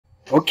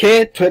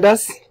Okay,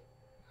 traders,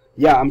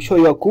 yeah, I'm sure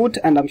you're good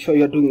and I'm sure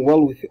you're doing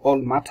well with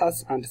all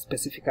matters and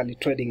specifically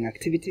trading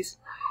activities.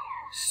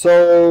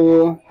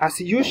 So as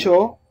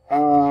usual,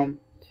 I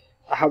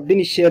have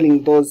been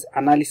sharing those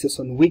analysis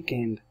on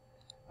weekend,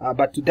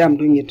 but today I'm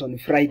doing it on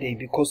Friday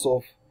because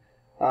of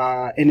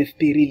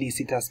NFP release.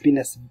 It has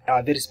been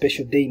a very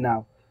special day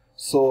now,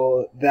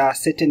 so there are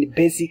certain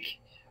basic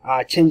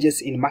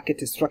changes in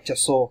market structure.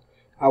 So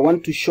I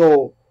want to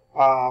show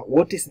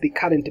what is the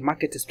current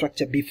market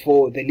structure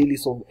before the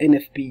release of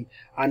NFP,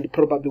 and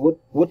probably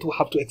what we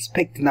have to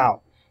expect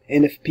now.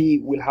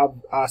 NFP will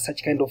have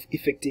such kind of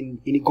effect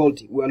in gold.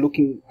 We're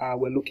looking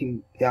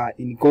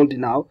in gold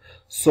now.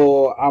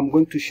 So I'm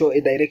going to show a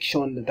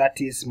direction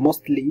that is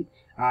mostly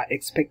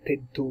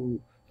expected to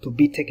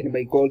be taken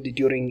by gold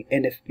during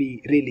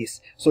NFP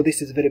release. So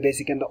this is very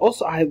basic, and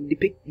also I have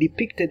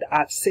depicted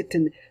a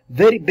certain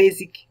very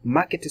basic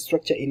market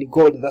structure in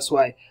gold. That's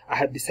why I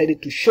have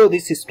decided to show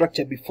this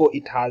structure before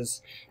it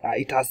has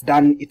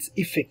done its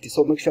effect.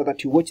 So make sure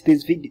that you watch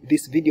this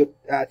video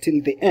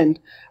till the end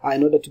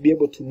in order to be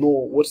able to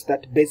know what's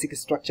that basic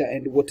structure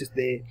and what is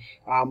the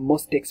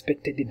most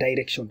expected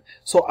direction.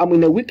 So I'm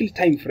in a weekly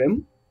time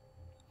frame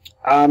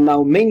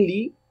now,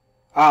 mainly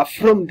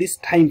from this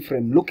time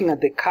frame, looking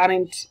at the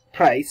current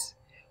price.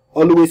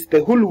 Always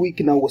the whole week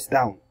now was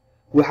down.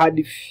 We had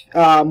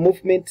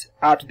movement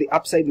to the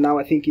upside. Now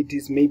I think it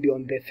is maybe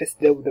on the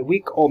first day of the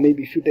week, or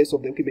maybe a few days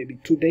of the week, maybe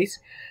 2 days,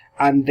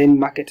 and then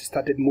market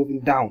started moving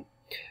down,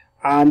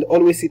 and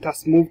always it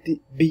has moved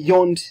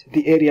beyond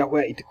the area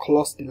where it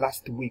closed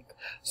last week.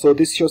 So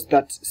this shows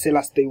that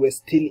sellers, they were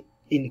still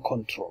in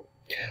control.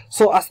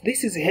 So as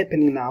this is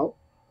happening now,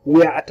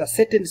 we are at a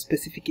certain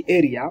specific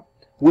area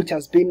which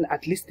has been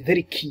at least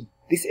very key.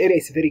 This area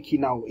is very key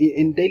now.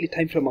 In daily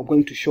time frame, I'm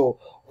going to show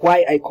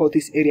why I call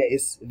this area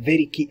is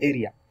very key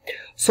area.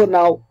 So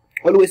now,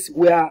 always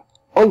we are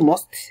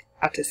almost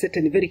at a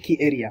certain very key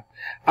area.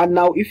 And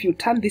now if you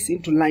turn this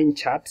into line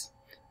chart,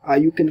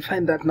 you can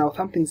find that now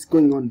something's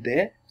going on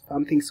there.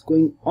 Something's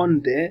going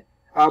on there.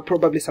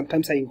 Probably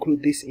sometimes I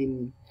include this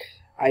in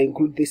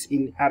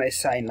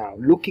RSI now.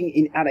 Looking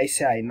in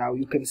RSI now,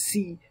 you can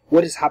see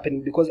what is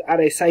happening, because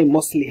RSI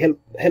mostly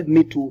help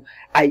me to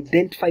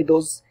identify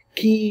those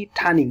key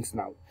turnings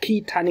now, key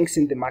turnings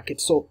in the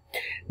market. So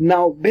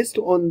now, based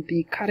on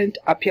the current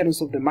appearance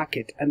of the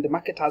market, and the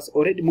market has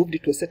already moved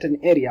to a certain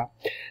area,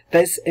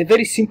 there's a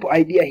very simple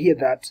idea here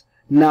that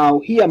now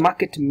here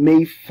market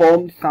may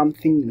form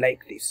something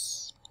like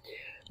this.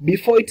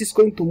 Before it is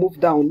going to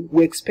move down,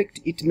 we expect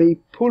it may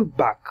pull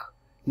back.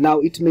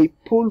 Now it may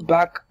pull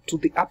back to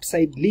the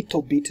upside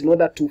little bit in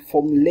order to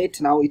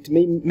formulate. Now it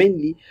may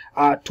mainly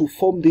to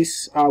form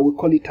this, we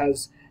call it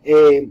as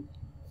a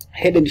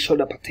head and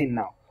shoulder pattern.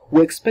 Now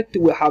we expect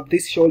we'll have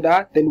this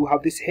shoulder, then we'll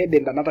have this head,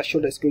 and another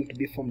shoulder is going to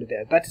be formed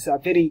there. That is a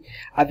very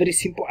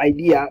simple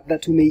idea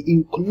that we may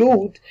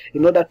include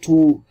in order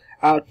to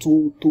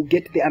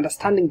get the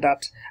understanding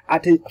that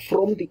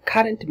from the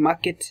current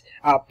market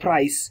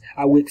price,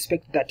 we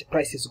expect that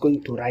price is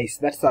going to rise.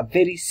 That's a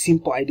very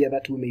simple idea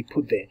that we may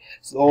put there.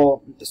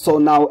 So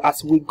now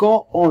as we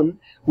go on,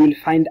 we'll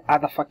find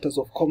other factors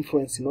of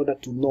confluence in order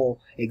to know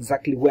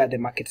exactly where the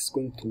market is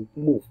going to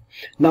move.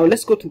 Now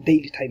let's go to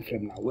daily time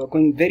frame. Now we're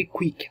going very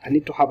quick. I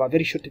need to have a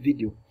very short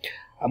video.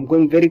 I'm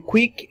going very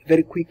quick.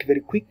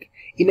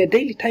 In a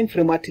daily time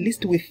frame, at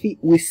least we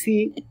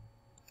see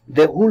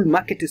the whole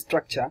market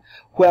structure,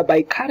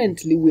 whereby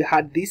currently we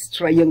had this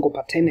triangle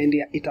pattern, and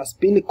it has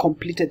been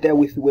completed there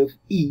with wave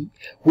E,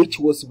 which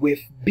was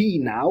wave B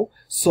now.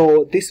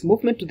 So this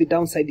movement to the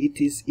downside,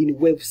 it is in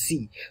wave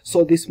C.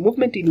 So this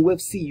movement in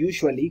wave C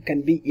usually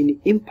can be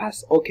in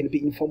impasse or can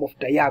be in form of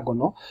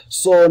diagonal.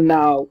 So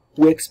now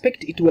we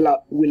expect it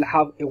will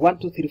have a 1,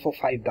 2, 3, 4,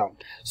 5 down.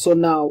 So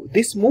now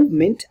this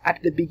movement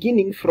at the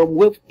beginning from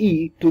wave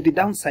E to the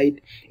downside,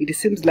 it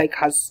seems like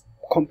has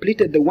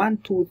completed the 1,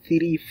 2,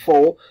 3,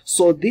 4.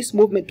 So this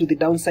movement to the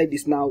downside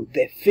is now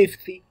the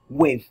 5th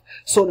wave.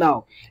 So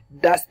now,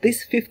 does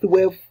this 5th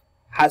wave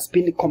has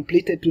been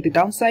completed to the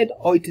downside,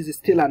 or it is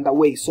still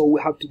underway? So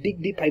we have to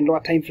dig deeper in lower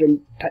time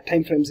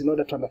frames in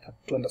order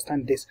to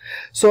understand this.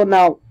 So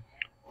now,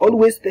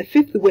 always the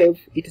 5th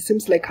wave, it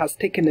seems like has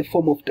taken a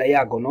form of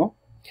diagonal.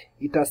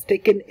 It has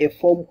taken a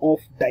form of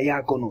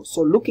diagonal.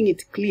 So looking at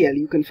it clearly,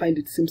 you can find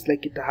it seems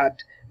like it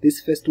had this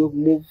first wave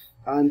move,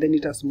 and then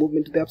it has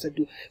movement to the upside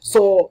too.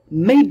 So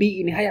maybe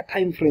in higher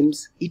time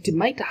frames, it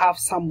might have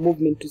some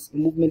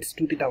movements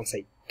to the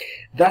downside.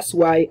 That's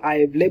why I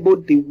have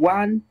labeled the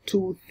 1,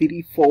 2,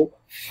 3, 4,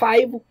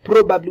 5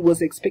 probably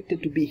was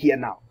expected to be here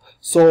now.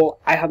 So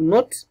I have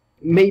not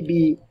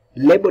maybe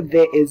labeled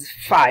there as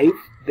 5.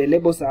 The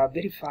labels are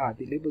very far.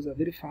 The labels are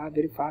very far.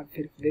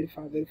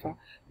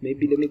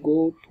 Maybe let me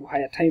go to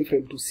higher time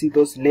frame to see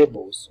those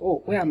labels.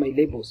 Oh, where are my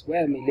labels?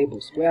 Where are my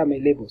labels?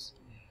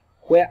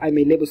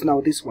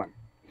 Now this one.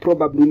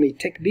 Probably we may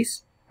take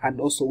this, and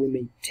also we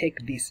may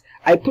take this.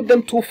 I put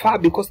them too far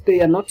because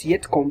they are not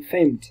yet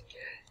confirmed.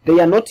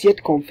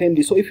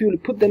 So if you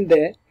put them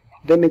there,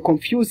 they may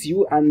confuse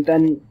you, and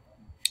then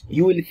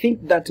you will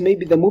think that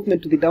maybe the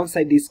movement to the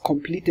downside is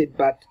completed,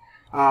 but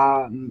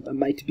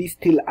might be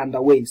still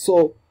underway.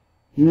 So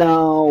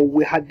now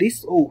we had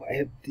this. Oh, I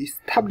have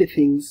disturbed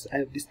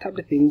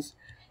things.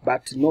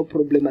 But no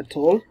problem at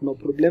all. No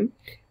problem.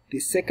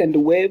 The second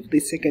wave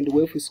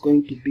is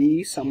going to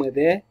be somewhere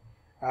there,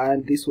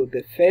 and this was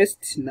the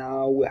first.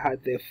 Now we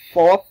had the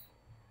fourth.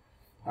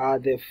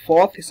 The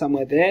fourth is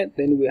somewhere there.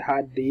 Then we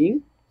had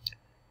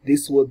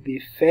this was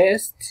the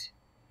first.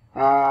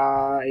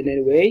 In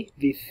any way,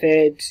 the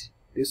third.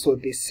 This was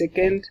the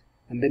second,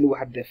 and then we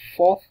had the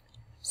fourth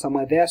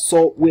somewhere there.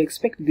 So we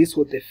expect this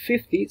was the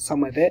fifth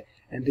somewhere there,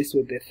 and this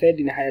was the third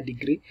in a higher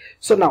degree.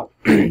 So now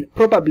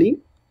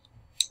probably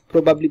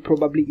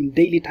in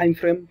daily time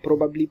frame,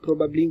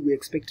 probably we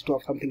expect to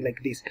have something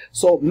like this.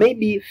 So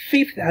maybe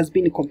fifth has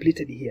been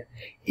completed here.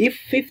 If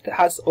fifth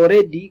has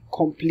already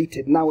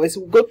completed, now as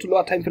we go to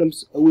lower time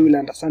frames, we will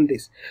understand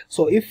this.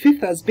 So if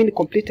fifth has been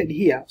completed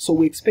here, so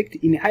we expect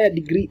in a higher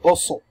degree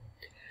also.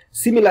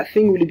 Similar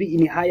thing will be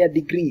in a higher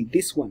degree.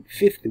 This one,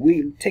 fifth,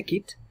 we will take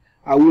it.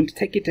 I will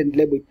take it and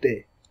label it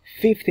there.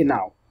 Fifth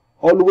now.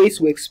 Always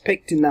we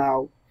expect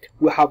now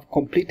we have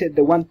completed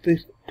the 1, 2,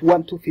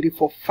 3,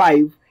 4,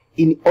 5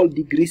 in all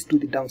degrees to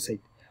the downside.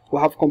 We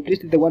have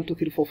completed the 1, 2,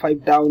 3, 4,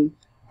 5 down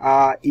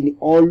in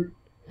all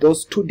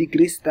those 2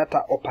 degrees that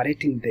are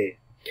operating there.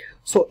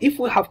 So if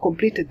we have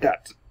completed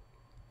that,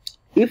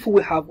 if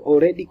we have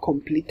already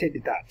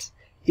completed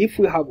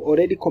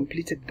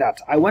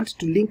that, I want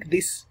to link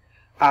this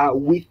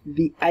with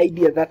the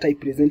idea that I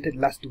presented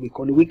last week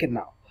on weekend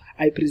now.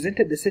 I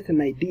presented a certain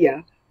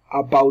idea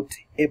about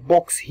a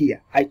box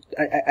here. I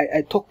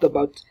talked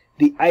about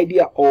the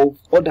idea of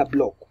order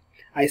block.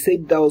 I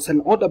said there was an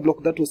order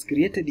block that was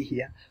created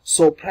here,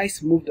 so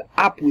price moved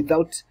up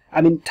without,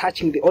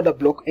 touching the order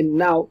block, and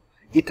now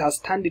it has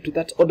turned into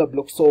that order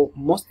block. So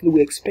mostly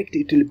we expect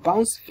it will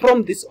bounce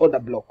from this order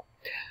block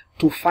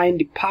to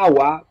find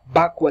power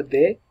backward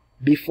there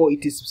before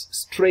it is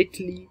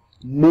straightly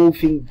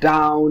moving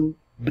down,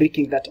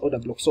 breaking that order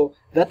block. So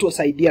that was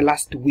idea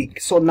last week.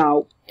 So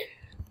now,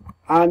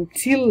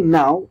 until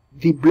now,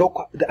 the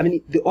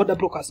order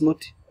block has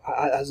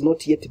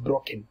not yet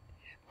broken.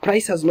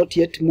 Price has not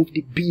yet moved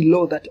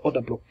below that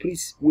order block.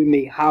 Please, we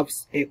may have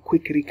a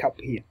quick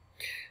recap here.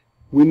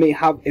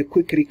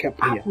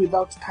 Up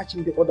without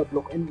touching the order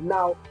block, and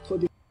now, so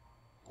the,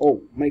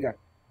 oh my God,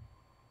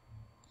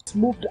 it's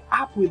moved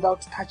up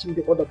without touching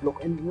the order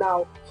block, and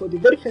now, so the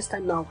very first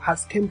time now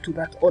has come to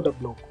that order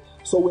block.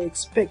 So we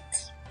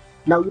expect,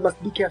 now you must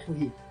be careful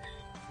here.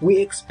 We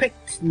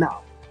expect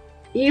now,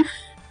 if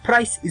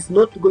price is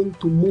not going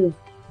to move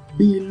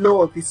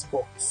below this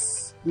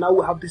box, now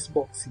we have this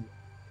box here.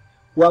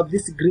 We have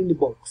this green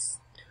box.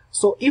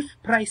 So if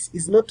price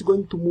is not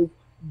going to move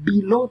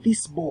below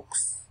this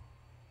box,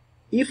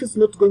 let's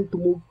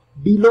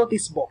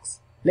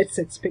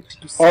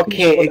expect to see.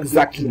 Okay,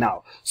 exactly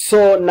now.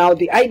 So now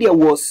the idea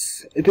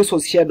was, this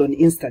was shared on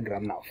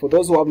Instagram now. For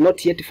those who have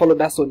not yet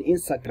followed us on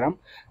Instagram,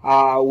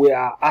 we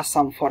are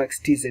AwesomeForex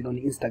TZ on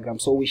Instagram.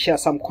 So we share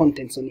some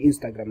contents on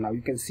Instagram now.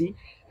 You can see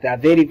there are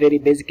very, very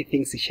basic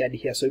things shared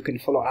here. So you can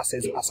follow us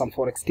as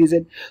AwesomeForex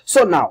TZ.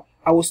 So now,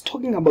 I was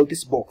talking about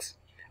this box.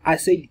 I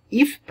said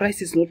if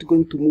price is not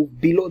going to move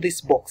below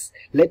this box,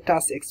 let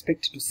us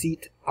expect to see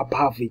it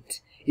above it.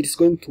 It is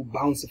going to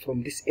bounce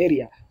from this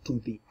area to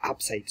the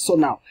upside. So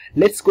now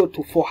let's go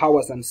to 4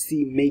 hours and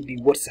see maybe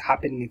what's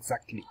happening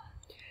exactly.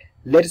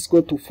 Let's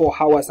go to 4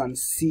 hours and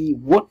see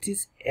what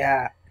is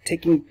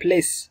taking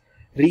place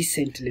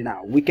recently.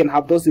 Now we can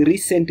have those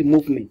recent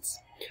movements.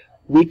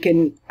 We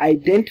can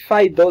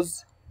identify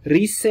those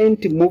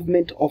recent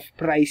movement of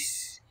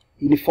price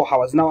in 4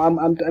 hours. Now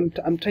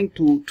I'm trying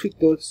to tweak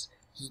those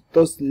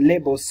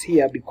labels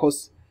here,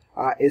 because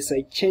as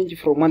I change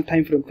from one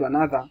time frame to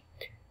another,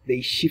 they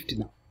shift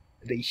now.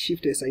 They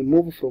shift as I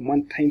move from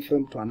one time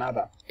frame to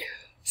another.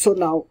 So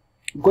now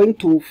going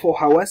to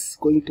 4 hours,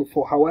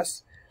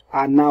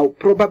 and now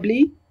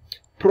probably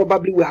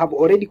we have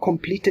already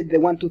completed the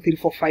 1, 2, 3,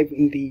 4, 5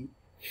 in the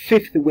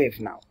 5th wave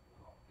now.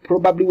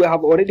 Probably we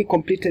have already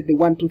completed the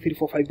 1, 2, 3,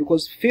 4, 5,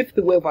 because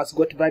 5th wave has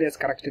got various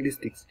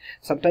characteristics.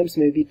 Sometimes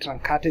may be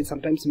truncated,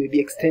 sometimes may be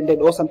extended,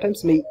 or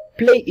sometimes may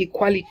play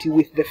equality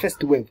with the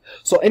 1st wave.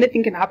 So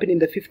anything can happen in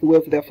the 5th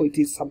wave. Therefore, it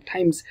is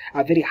sometimes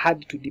very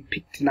hard to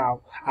depict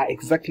now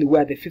exactly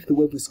where the 5th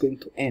wave is going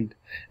to end.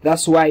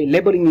 That's why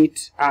labeling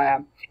it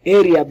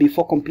area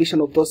before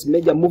completion of those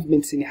major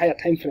movements in higher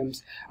time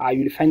frames,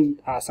 you'll find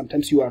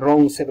sometimes you are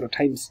wrong several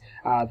times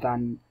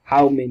than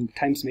how many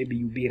times maybe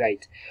you'll be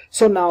right.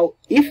 So now,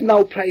 if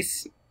now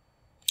price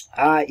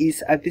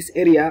is at this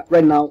area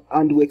right now,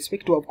 and we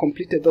expect to have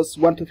completed those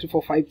 1, 2, 3,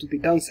 4, 5 to the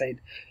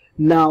downside,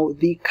 now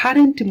the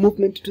current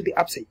movement to the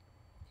upside,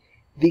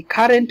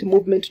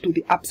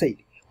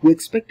 we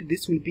expect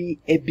this will be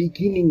a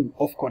beginning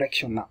of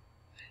correction now.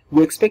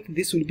 We expect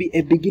this will be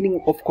a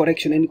beginning of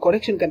correction, and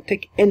correction can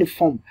take any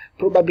form.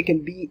 Probably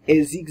can be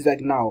a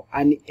zigzag now,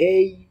 an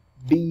A,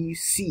 B,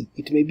 C.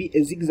 It may be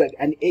a zigzag,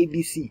 an A,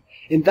 B, C.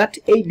 And that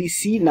A, B,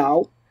 C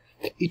now,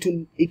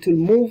 it will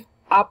move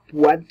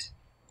upward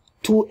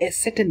to a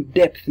certain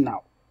depth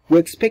now. We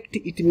expect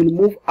it will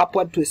move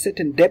upward to a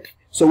certain depth,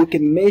 so we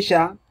can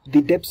measure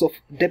the depth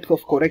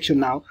of correction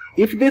now.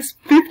 If this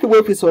fifth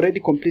wave is already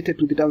completed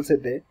to the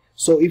downside there,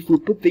 so if we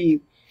put the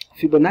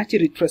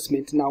Fibonacci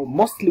retracement now,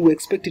 mostly we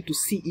expect it to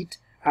see it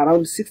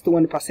around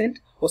 61%,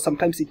 or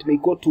sometimes it may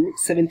go to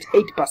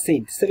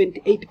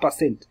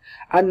 78%.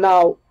 And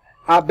now,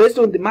 based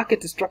on the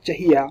market structure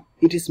here,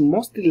 it is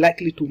mostly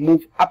likely to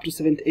move up to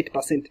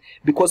 78%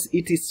 because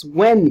it is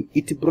when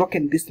it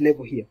broken this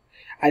level here.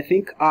 I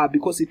think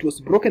because it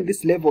was broken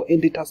this level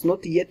and it has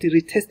not yet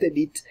retested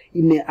it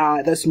in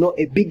there's not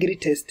a big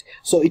retest,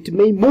 so it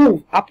may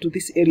move up to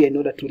this area in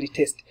order to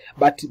retest,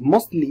 but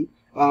mostly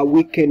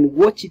we can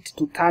watch it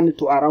to turn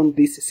to around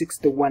this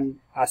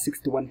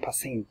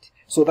 61%.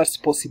 So that's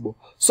possible.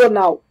 So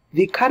now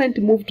the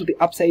current move to the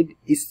upside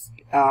is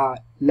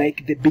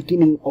like the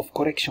beginning of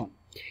correction.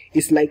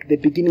 It's like the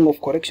beginning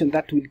of correction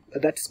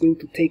that's going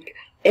to take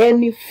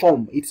any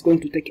form. It's going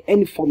to take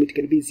any form. It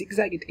can be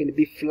zigzag, it can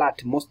be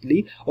flat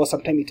mostly, or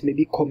sometimes it may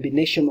be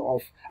combination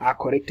of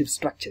corrective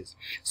structures.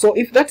 So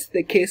if that's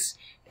the case,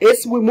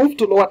 as we move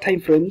to lower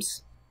time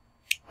frames,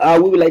 we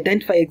will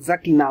identify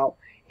exactly now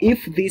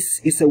if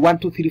this is a 1,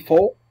 2, 3,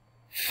 4,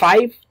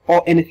 5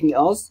 or anything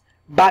else.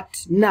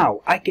 But now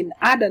I can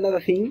add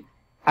another thing,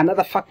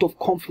 another factor of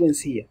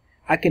confluence here.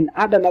 I can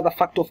add another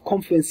factor of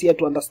confluence here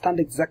to understand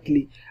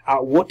exactly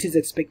what is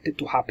expected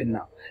to happen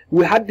now.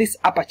 We had this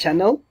upper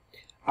channel.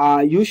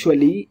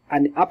 Usually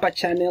an upper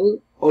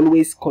channel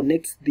always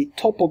connects the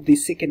top of the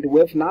second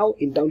wave now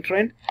in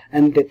downtrend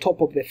and the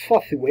top of the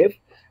fourth wave,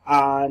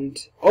 and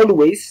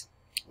always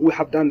we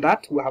have done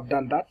that.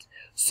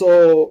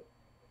 So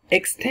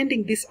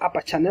extending this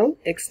upper channel,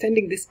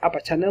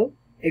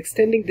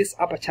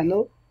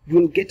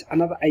 you'll get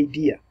another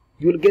idea.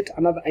 You'll get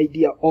another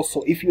idea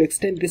also if you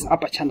extend this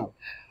upper channel,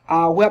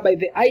 whereby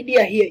the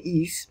idea here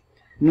is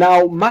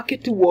now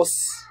market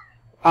was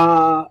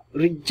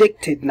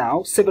rejected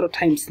now several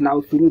times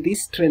now through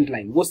this trend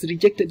line, was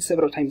rejected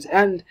several times,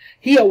 and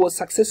here was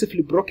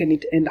successfully broken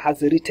it and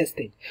has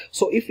retested.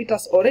 So if it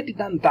has already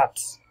done that,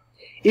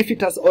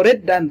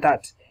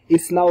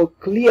 it's now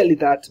clearly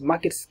that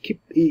markets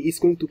is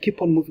going to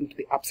keep on moving to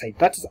the upside.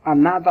 That's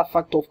another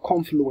factor of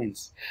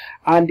confluence.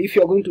 And if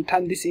you're going to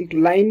turn this into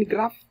line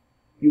graph,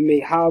 you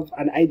may have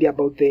an idea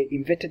about the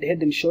inverted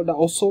head and shoulder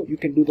also. You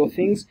can do those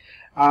things.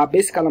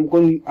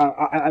 Basically,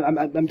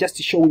 I'm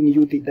just showing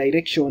you the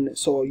direction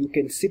so you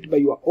can sit by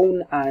your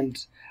own and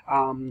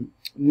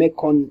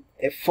make on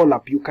a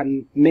follow-up. You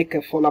can make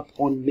a follow-up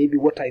on maybe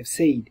what I've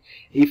said,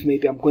 if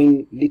maybe I'm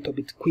going a little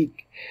bit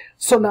quick.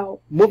 So now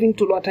moving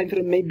to lower time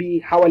frame,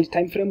 maybe hourly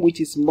time frame,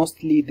 which is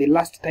mostly the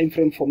last time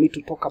frame for me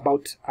to talk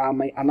about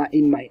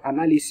in my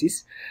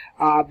analysis.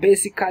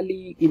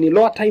 Basically, in the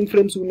lower time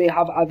frames, we may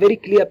have a very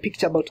clear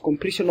picture about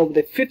completion of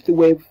the fifth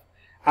wave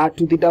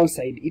to the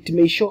downside. It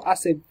may show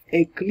us a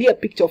clear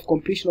picture of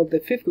completion of the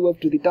fifth wave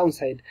to the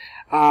downside,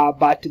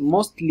 but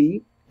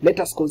mostly let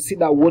us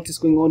consider what is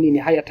going on in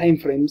higher time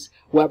frames,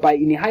 whereby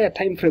in a higher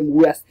time frame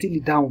we are still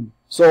down.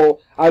 So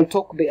I'll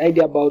talk the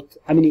idea about,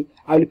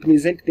 I'll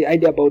present the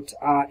idea about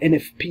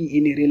NFP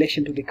in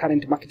relation to the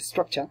current market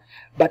structure,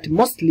 but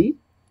mostly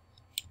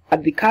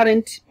at the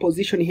current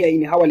position here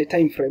in hourly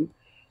time frame,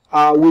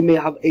 we may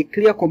have a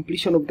clear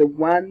completion of the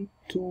 1,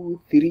 2,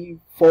 3,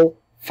 4,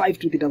 5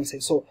 to the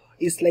downside. So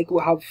it's like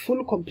we have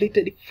full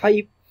completed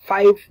five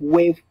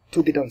wave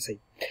to the downside.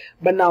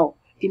 But now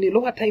in a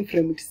lower time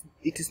frame,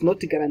 it is not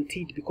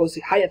guaranteed, because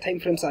higher time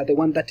frames are the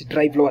ones that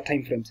drive lower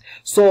time frames.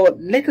 So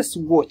let us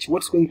watch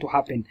what's going to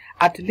happen.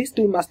 At least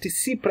we must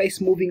see price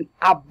moving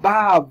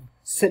above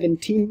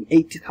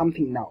 1780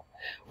 something now.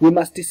 We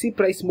must see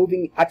price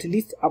moving at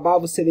least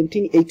above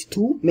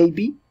 1782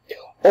 maybe.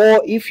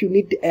 Or if you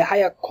need a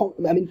higher,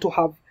 to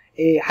have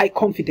a high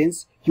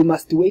confidence, you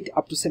must wait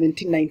up to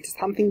 1790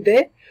 something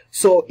there.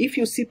 So if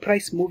you see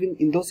price moving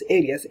in those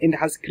areas and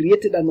has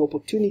created an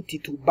opportunity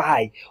to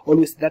buy,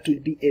 always that will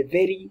be a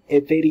very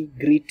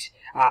great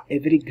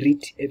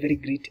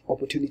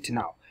opportunity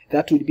now.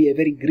 That will be a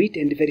very great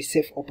and very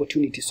safe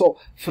opportunity. So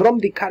from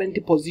the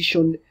current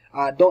position,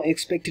 don't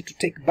expect it to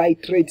take buy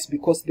trades,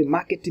 because the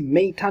market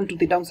may turn to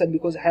the downside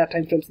because higher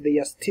time frames, they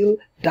are still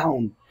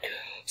down.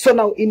 So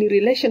now in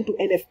relation to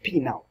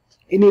NFP now,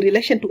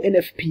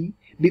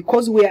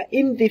 because we are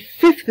in the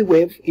fifth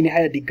wave in a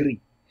higher degree.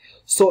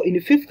 So in the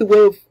fifth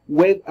wave,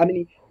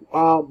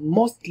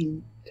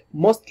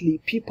 mostly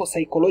people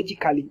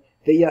psychologically,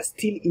 they are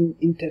still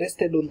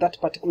interested on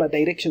that particular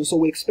direction. So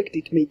we expect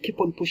it may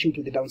keep on pushing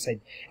to the downside,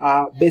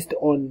 based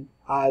on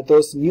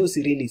those news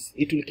release.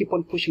 It will keep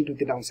on pushing to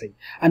the downside.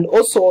 And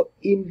also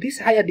in this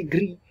higher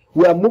degree,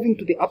 we are moving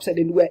to the upside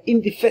and we are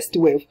in the first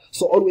wave.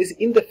 So always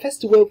in the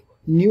first wave,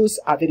 news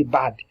are very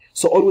bad.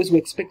 So always we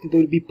expect they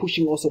will be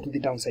pushing also to the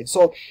downside.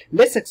 So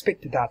let's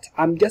expect that.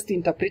 I'm just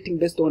interpreting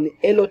based on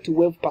elo to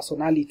wave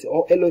personality,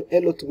 or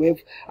elo to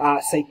wave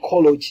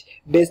psychology,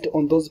 based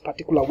on those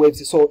particular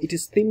waves. So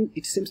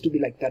it seems to be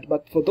like that.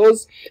 But for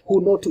those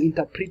who know to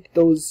interpret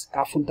those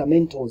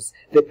fundamentals,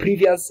 the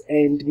previous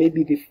and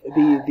maybe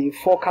the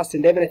forecast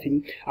and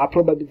everything,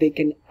 probably they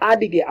can add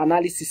the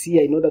analysis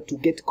here in order to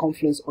get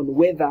confidence on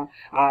whether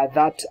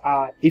that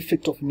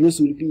effect of news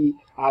will be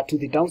to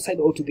the downside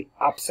or to the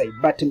upside.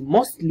 But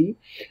mostly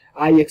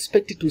I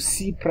expect to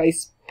see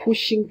price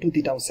pushing to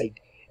the downside.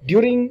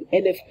 During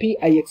NFP,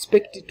 I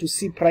expect to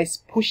see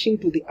price pushing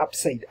to the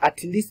upside,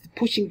 at least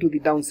pushing to the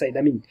downside.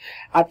 I mean,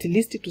 at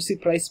least to see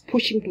price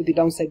pushing to the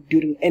downside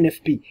during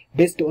NFP,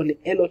 based on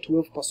elo to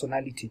wave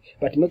personality.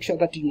 But make sure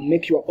that you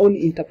make your own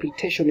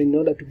interpretation in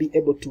order to be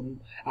able to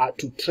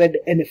trade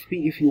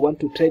NFP if you want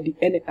to trade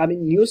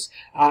news.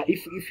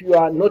 If you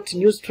are not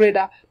news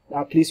trader,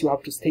 please, you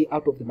have to stay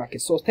out of the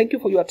market. So thank you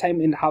for your time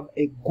and have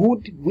a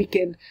good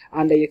weekend.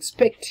 And I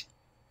expect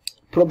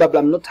probably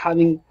I'm not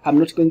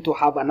going to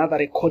have another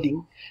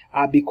recording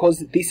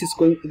because this is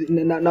going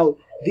now.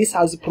 This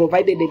has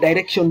provided a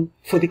direction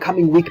for the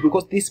coming week,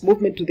 because this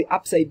movement to the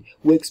upside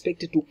we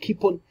expected to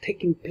keep on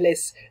taking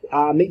place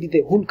maybe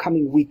the whole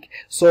coming week.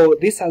 So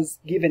this has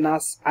given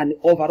us an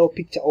overall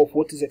picture of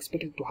what is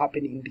expected to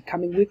happen in the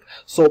coming week.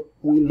 So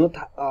we're not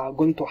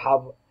going to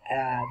have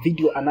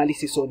video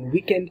analysis on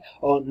weekend,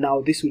 or now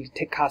this will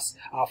take us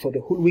for the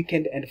whole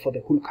weekend and for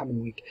the whole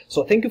coming week.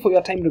 So thank you for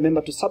your time.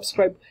 Remember to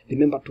subscribe,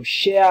 remember to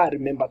share,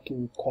 remember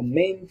to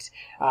comment,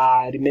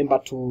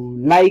 remember to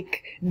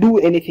like, do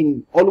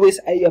anything. Always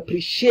I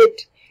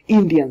appreciate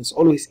Indians,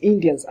 always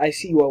Indians. I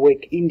see your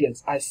work.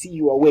 Indians, I see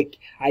your work.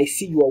 I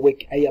see your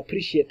work. I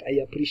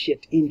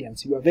appreciate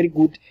Indians. You are very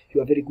good.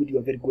 You are very good. You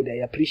are very good.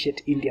 I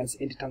appreciate Indians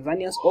and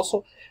Tanzanians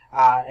also.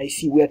 I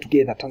see we are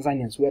together.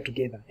 Tanzanians, we are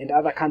together, and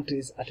other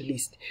countries at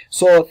least.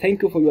 So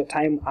thank you for your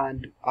time,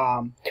 and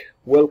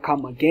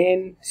welcome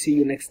again. See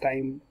you next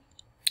time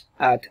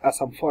at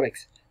Awesome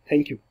Forex.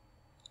 Thank you.